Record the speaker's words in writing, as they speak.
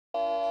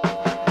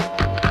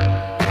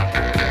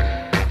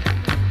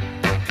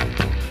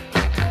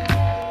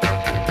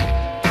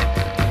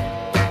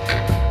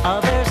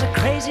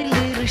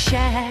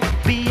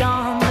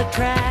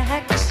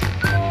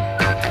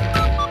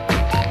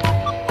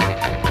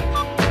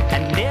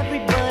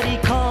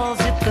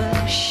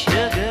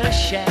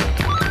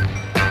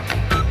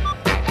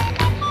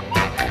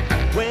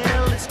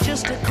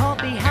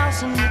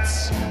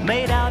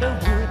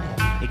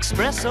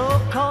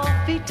espresso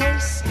coffee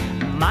tastes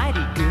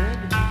mighty good.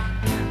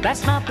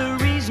 That's not the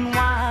reason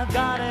why I've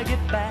gotta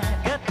get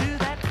back up to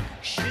that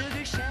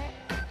sugar shack.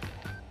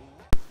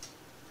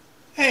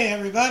 Hey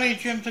everybody,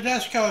 Jim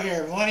Tedesco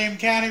here, Millennium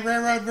County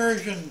Railroad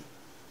version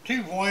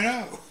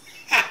 2.0.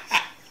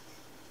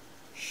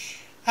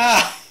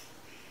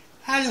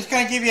 I'm just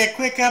going to give you a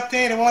quick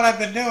update of what I've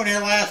been doing here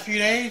the last few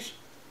days.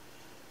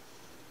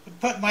 Been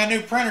putting my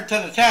new printer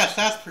to the test,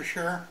 that's for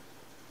sure.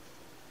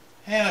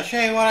 And I'll show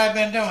you what I've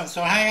been doing.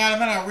 So hang on a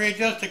minute, I'll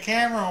readjust the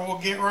camera and we'll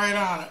get right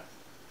on it.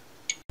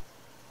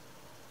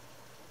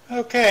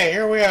 Okay,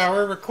 here we are,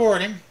 we're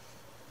recording.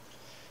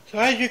 So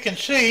as you can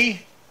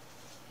see,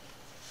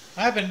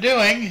 I've been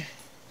doing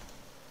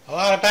a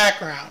lot of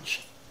backgrounds.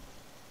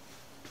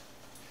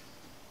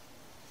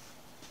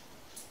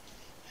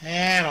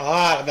 And a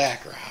lot of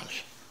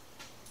backgrounds.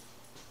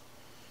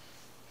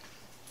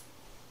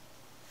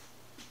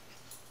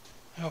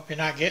 I hope you're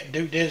not getting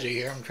too dizzy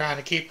here. I'm trying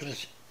to keep it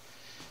as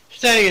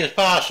steady as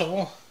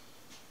possible.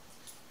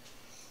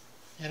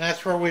 And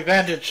that's where we've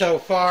ended so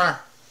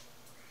far.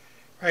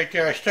 Right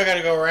there. I still got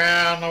to go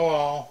around the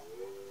wall.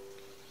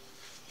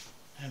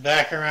 And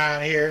back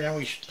around here. And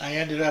then I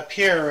ended up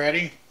here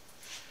already.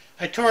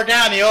 I tore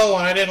down the old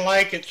one. I didn't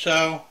like it,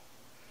 so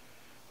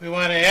we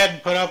went ahead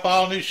and put up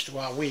all new,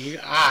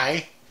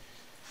 I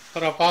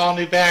put up all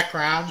new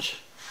backgrounds.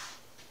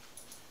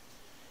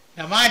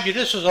 Now mind you,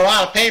 this is a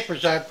lot of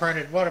papers I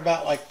printed. What,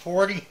 about like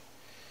 40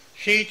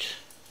 sheets?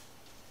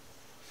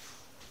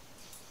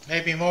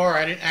 Maybe more.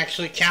 I didn't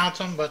actually count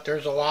them, but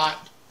there's a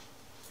lot.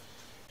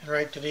 And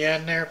right to the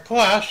end there.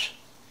 Plus,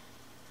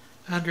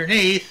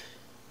 underneath,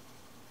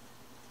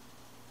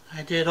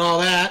 I did all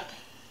that.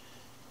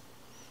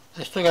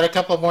 I still got a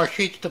couple more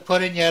sheets to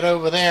put in yet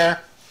over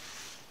there.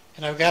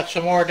 And I've got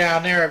some more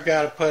down there I've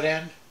got to put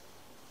in.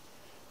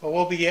 But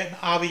I'll be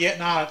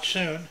getting on it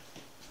soon.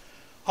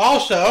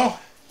 Also,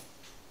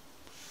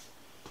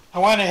 I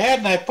went ahead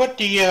and I put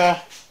the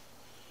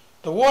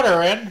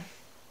water in.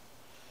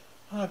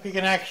 I don't know if you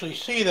can actually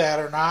see that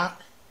or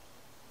not.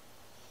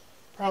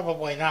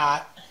 Probably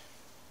not.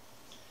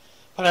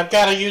 But I've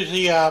got to use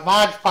the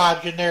Mod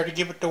Podge in there to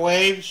give it the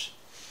waves.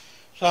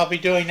 So I'll be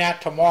doing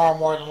that tomorrow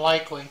more than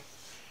likely.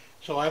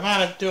 So I'm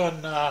out of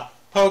doing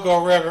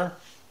Pogo River.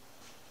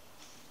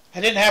 I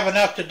didn't have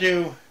enough to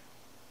do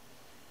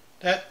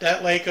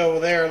that lake over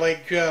there,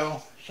 Lake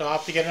Joe, so I'll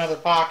have to get another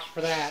box for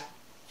that.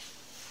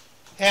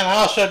 And I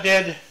also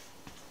did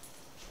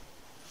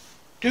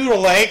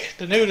Doodle Lake,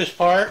 the nudist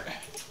part.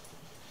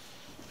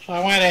 So I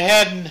went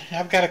ahead and,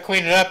 I've got to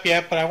clean it up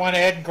yet, but I went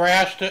ahead and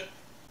grassed it.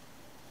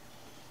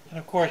 And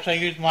of course I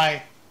used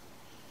my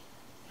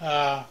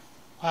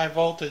high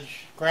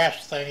voltage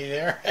grass thingy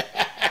there.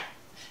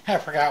 I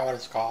forgot what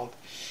it's called.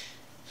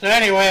 So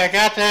anyway, I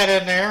got that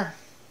in there.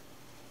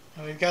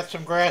 And we've got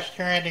some grass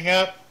standing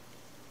up.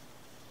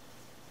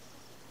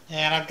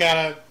 And I've got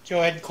to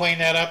go ahead and clean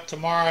that up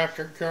tomorrow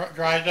after it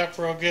dries up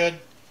real good.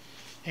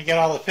 And get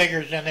all the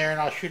figures in there, and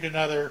I'll shoot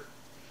another,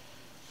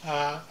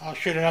 I'll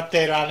shoot an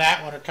update on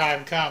that when the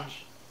time comes.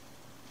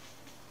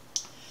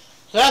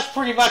 So that's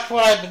pretty much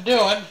what I've been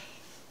doing.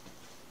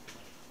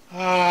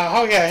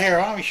 Oh yeah, here,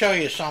 let me show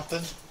you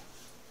something.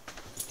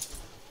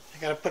 I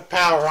got to put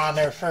power on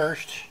there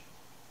first.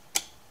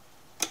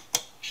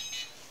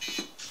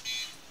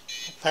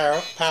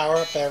 Power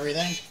up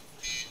everything.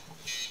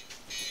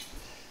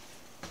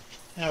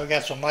 Now we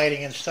got some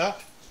lighting and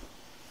stuff.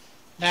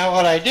 Now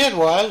what I did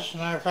was, as a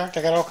matter of fact,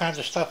 I got all kinds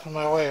of stuff in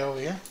my way over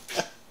here.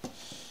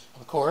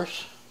 Of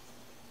course.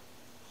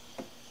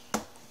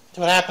 That's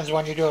what happens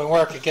when you're doing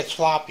work, it gets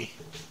sloppy.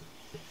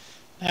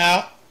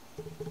 Now,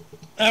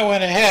 I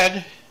went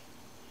ahead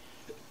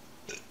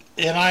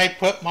and I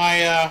put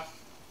my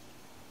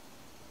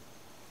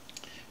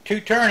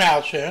 2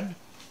 turnouts in.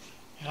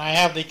 And I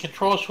have the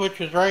control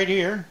switches right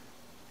here.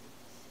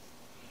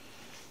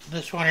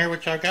 This one here,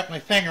 which I've got my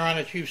finger on,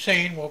 as you've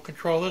seen, will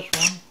control this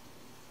one.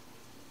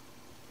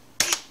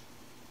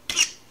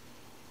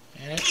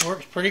 And it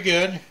works pretty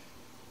good.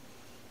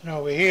 And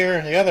over here,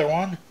 and the other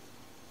one.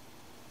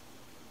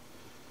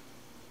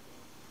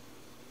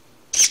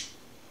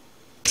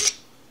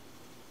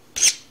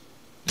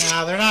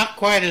 Now, they're not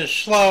quite as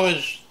slow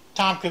as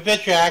Tom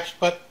Kvichak's,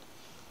 but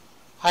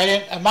I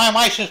didn't.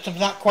 My system's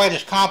not quite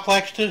as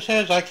complex as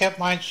his. I kept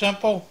mine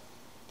simple,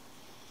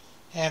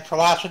 and for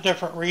lots of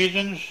different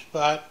reasons.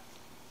 But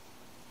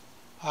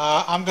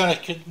I'm going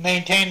to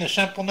maintain the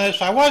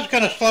simpleness. I was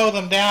going to slow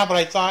them down, but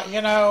I thought, you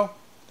know,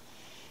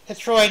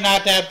 it's really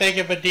not that big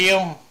of a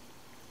deal.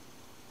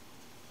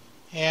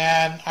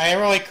 And I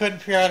really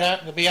couldn't figure out how,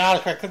 to be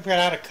honest, I couldn't figure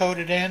out how to code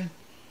it in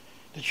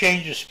to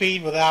change the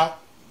speed without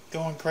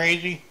going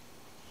crazy.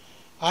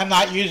 I'm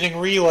not using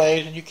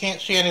relays, and you can't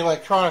see any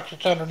electronics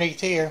that's underneath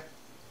here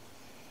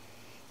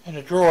in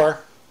the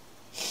drawer.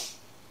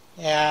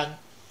 And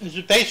this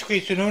is basically,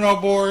 it's an Uno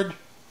board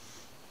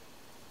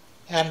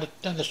and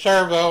the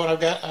servo, and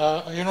I've got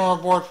a Uno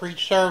board for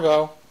each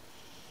servo.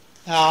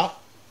 Now,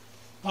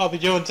 I'll be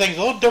doing things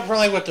a little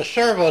differently with the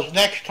servos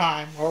next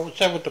time, or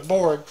with the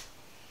board.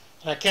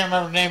 I can't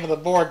remember the name of the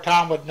board.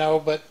 Tom would know,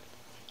 but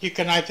you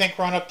can, I think,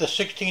 run up to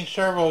 16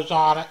 servos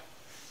on it.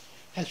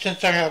 And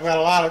since I've got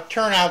a lot of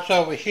turnouts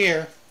over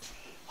here,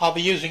 I'll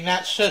be using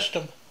that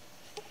system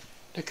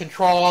to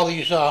control all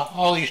these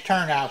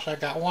turnouts.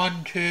 I've got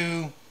 1,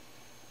 2,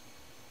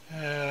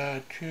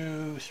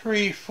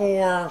 3,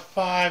 4,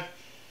 5.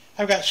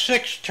 I've got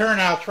 6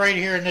 turnouts right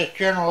here in this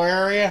general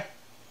area.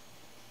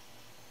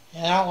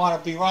 And I don't want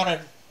to be running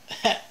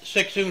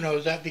 6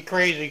 Unos. That'd be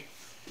crazy.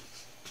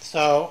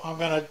 So I'm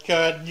going to go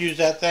ahead and use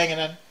that thing, and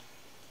then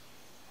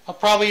I'll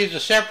probably use a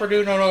separate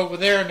Uno over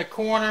there in the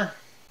corner.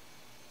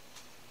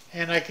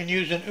 And I can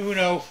use an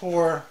Uno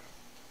for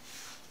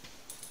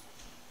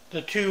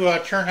the 2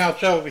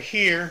 turnouts over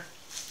here.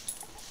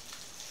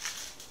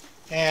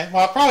 And,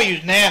 well, I'll probably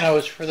use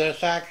nanos for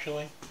this,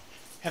 actually.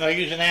 And I'll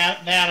use a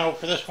nano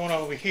for this one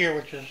over here,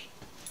 which is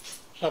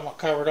somewhat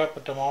covered up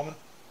at the moment.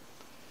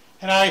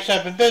 And like I said,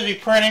 I've been busy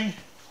printing.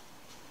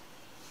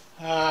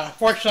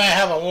 Fortunately, I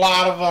have a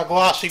lot of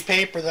glossy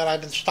paper that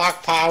I've been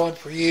stockpiling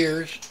for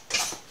years.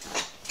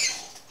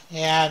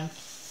 And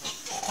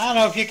I don't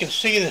know if you can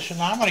see this or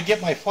not. I'm going to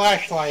get my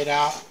flashlight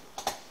out.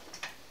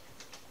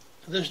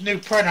 This new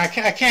printer, I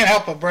can't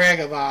help but brag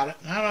about it.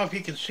 I don't know if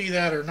you can see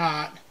that or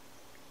not.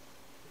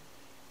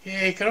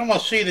 Yeah, you can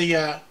almost see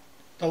the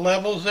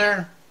levels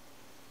there.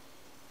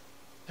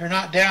 They're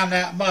not down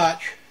that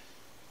much.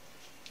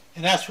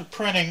 And that's for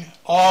printing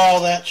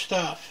all that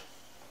stuff.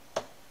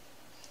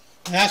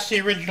 And that's the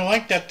original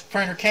ink that the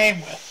printer came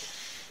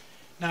with.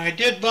 Now, I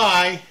did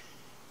buy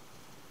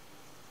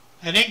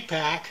an ink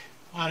pack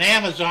on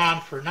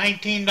Amazon for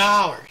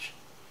 $19.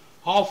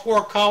 All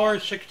 4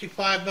 colors,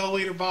 65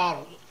 milliliter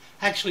bottles.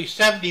 Actually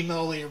 70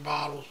 milliliter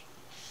bottles.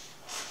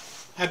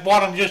 I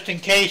bought them just in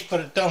case, but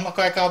it don't look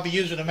like I'll be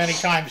using them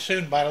anytime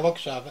soon by the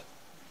looks of it.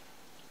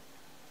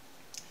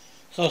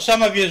 So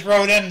some of you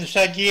wrote in and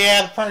said,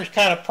 yeah, the printer's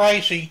kind of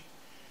pricey.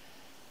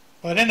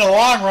 But in the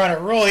long run, it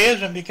really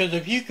isn't, because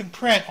if you can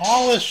print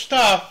all this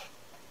stuff,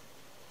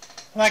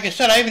 like I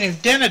said, I haven't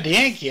even dented the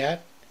ink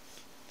yet.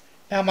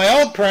 Now my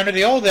old printer,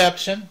 the old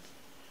Epson,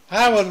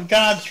 I would have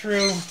gone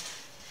through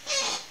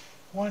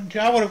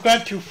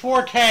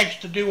 4 tanks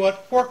to do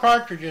 4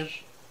 cartridges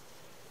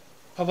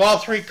of all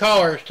 3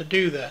 colors to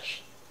do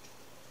this.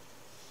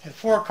 And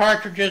 4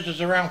 cartridges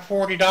is around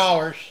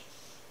 $40.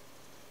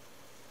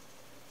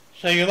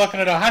 So you're looking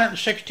at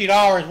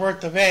 $160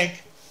 worth of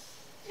ink.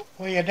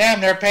 Well, you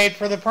damn near paid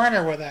for the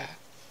printer with that.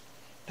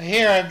 Now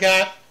here I've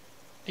got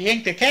the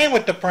ink that came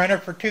with the printer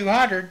for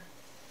 $200.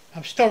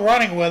 I'm still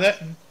running with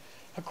it, and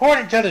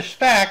according to the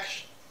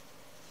specs,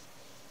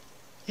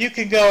 you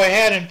can go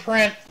ahead and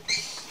print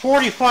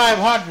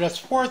 4,500. That's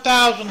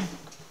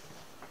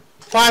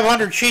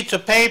 4,500 sheets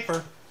of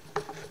paper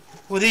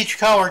with each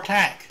color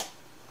tank.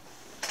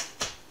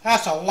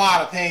 That's a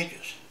lot of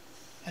pages.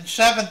 And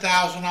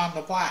 7,000 on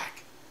the black.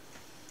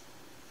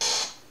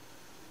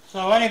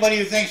 So anybody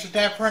who thinks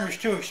that printer's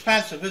too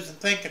expensive isn't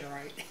thinking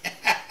right.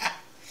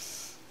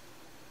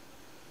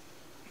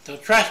 So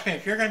trust me,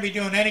 if you're going to be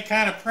doing any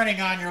kind of printing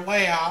on your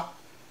layout,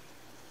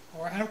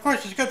 and of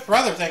course it's good for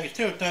other things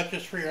too, it's not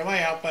just for your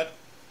layout, but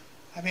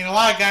I mean, a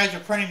lot of guys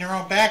are printing their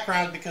own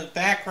backgrounds because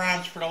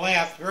backgrounds for the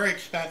layout are very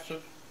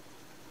expensive.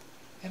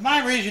 And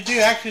my reason to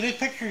do, actually, these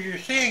pictures you're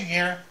seeing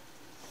here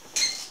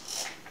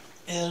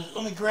is,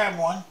 let me grab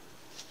one.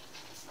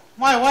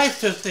 My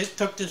wife just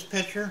took this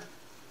picture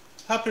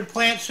up in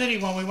Plant City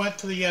when we went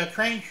to the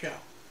train show.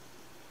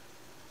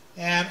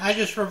 And I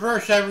just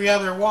reverse every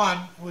other one,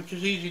 which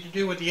is easy to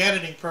do with the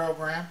editing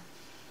program.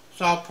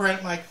 So I'll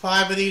print like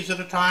 5 of these at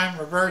a time,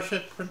 reverse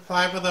it, print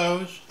 5 of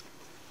those,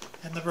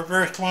 and the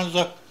reversed ones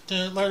look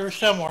similar.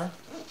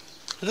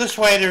 So this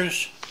way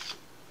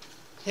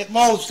it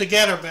molds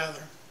together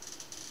better.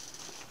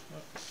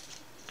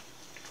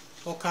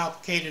 It's a little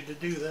complicated to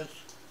do this.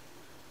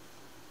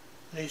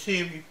 And you see,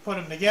 if you put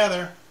them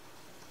together,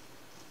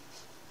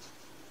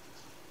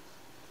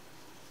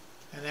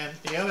 and then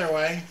the other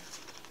way,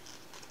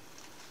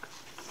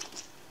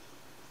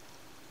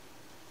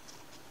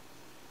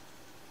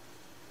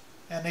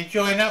 and they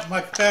join up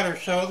much better,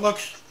 so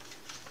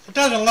it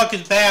doesn't look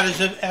as bad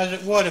as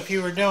it would if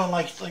you were doing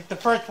like the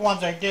first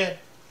ones I did.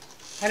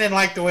 I didn't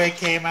like the way it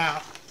came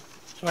out,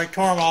 so I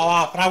tore them all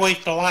off, and I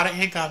wasted a lot of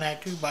ink on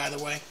that too, by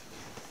the way.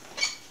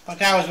 But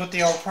that was with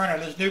the old printer.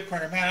 This new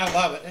printer, man, I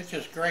love it. It's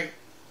just great.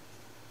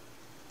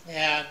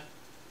 And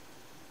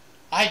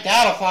I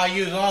doubt if I'll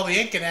use all the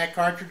ink in that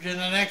cartridge in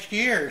the next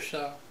year or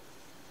so.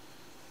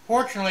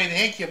 Fortunately, the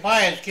ink you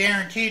buy is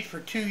guaranteed for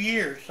 2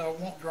 years, so it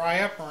won't dry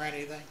up or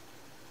anything.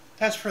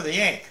 That's for the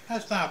ink.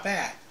 That's not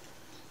bad.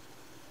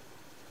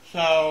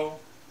 So,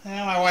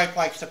 my wife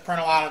likes to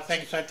print a lot of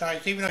things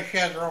sometimes. Even though she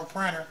has her own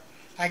printer,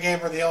 I gave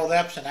her the old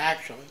Epson,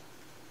 actually.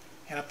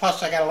 And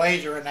plus, I got a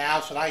laser in the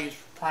house that I use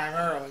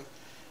primarily.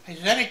 I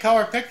said, any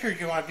color pictures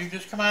you want to do,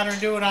 just come out here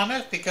and do it on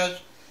this, because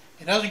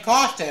it doesn't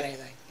cost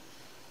anything.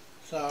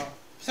 So,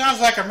 sounds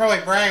like I'm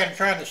really bragging and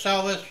trying to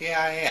sell this. Yeah,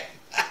 I am.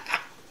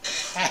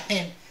 I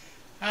mean,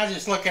 I'm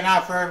just looking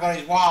out for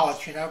everybody's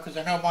wallets, because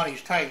I know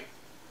money's tight.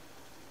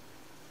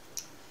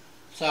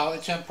 So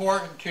it's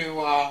important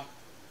to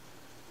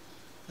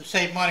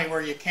save money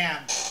where you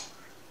can.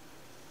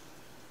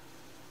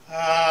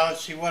 Let's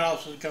see what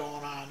else is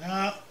going on.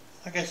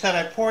 Like I said,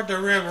 I poured the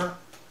river.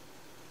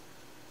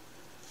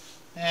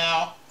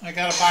 Now, I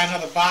got to buy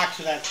another box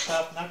of that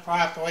stuff, and I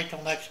probably have to wait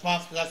till next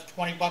month because that's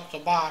 20 bucks a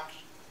box.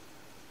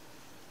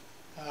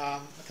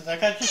 Because I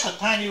got just a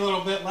tiny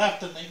little bit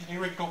left in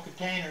the original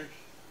containers.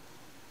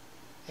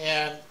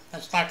 And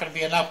that's not going to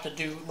be enough to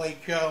do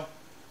Lake Joe.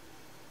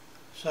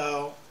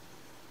 So,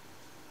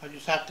 I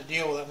just have to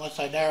deal with it unless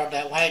I narrowed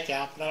that lake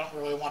out, but I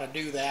don't really want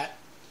to do that.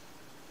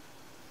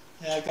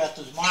 Yeah, I've got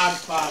this Mod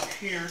Podge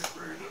here.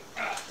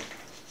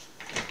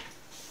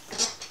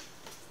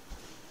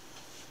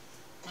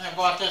 I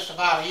bought this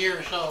about a year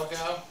or so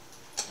ago.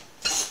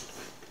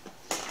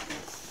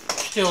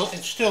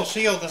 It's still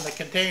sealed in the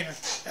container.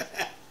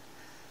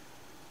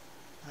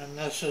 And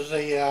this is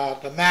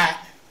the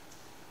mat,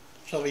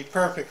 so it'll be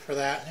perfect for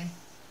that.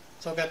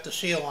 Still got the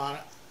seal on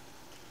it.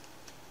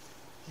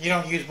 You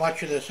don't use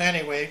much of this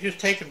anyway. You just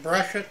take and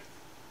brush it.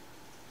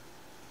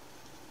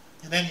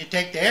 And then you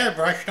take the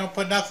airbrush, don't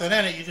put nothing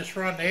in it, you just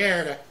run the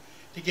air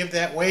to give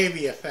that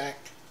wavy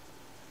effect.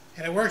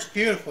 And it works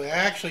beautifully. I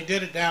actually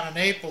did it down in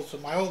Naples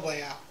in my old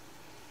layout.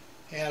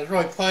 And I was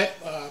really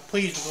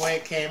pleased with the way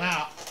it came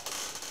out.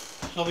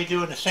 So I'll be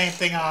doing the same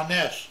thing on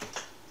this.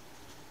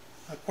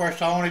 Of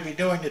course, I'll only be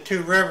doing the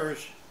two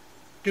rivers.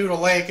 Due to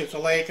lake, it's a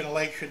lake, and a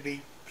lake should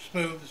be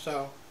smooth,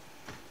 so,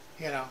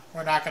 you know,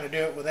 we're not going to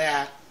do it with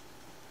that.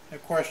 And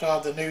of course,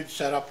 I'll have the nude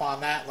set up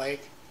on that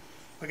lake.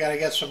 We got to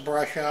get some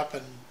brush up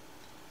and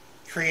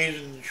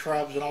trees and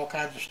shrubs and all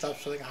kinds of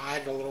stuff so they can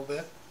hide it a little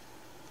bit.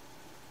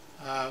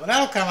 But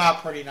that'll come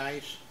out pretty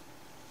nice.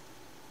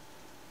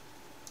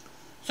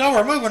 So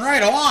we're moving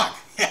right along.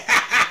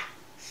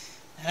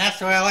 And that's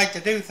the way I like to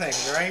do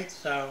things, right?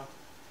 So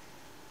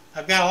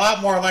I've got a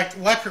lot more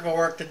electrical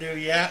work to do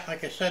yet.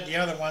 Like I said, the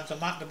other ones, I'm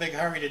not in a big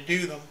hurry to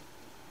do them.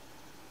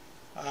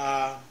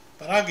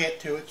 But I'll get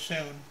to it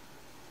soon.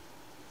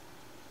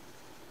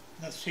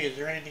 Let's see, is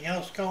there anything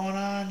else going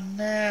on?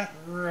 Not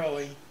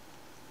really.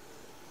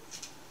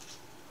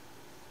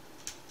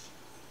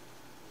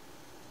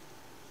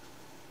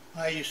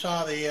 You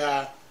saw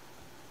the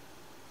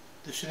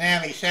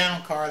Tsunami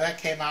sound car. That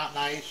came out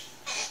nice.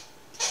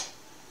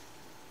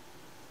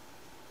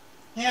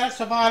 Yeah,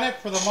 that's about it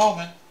for the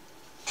moment.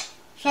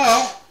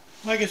 So,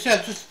 like I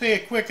said, just to be a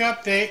quick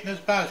update, and it's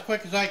about as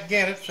quick as I can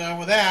get it. So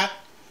with that,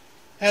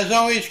 as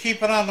always,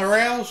 keep it on the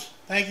rails.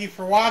 Thank you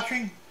for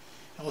watching, and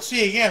we'll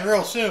see you again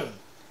real soon.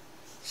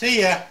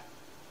 See ya.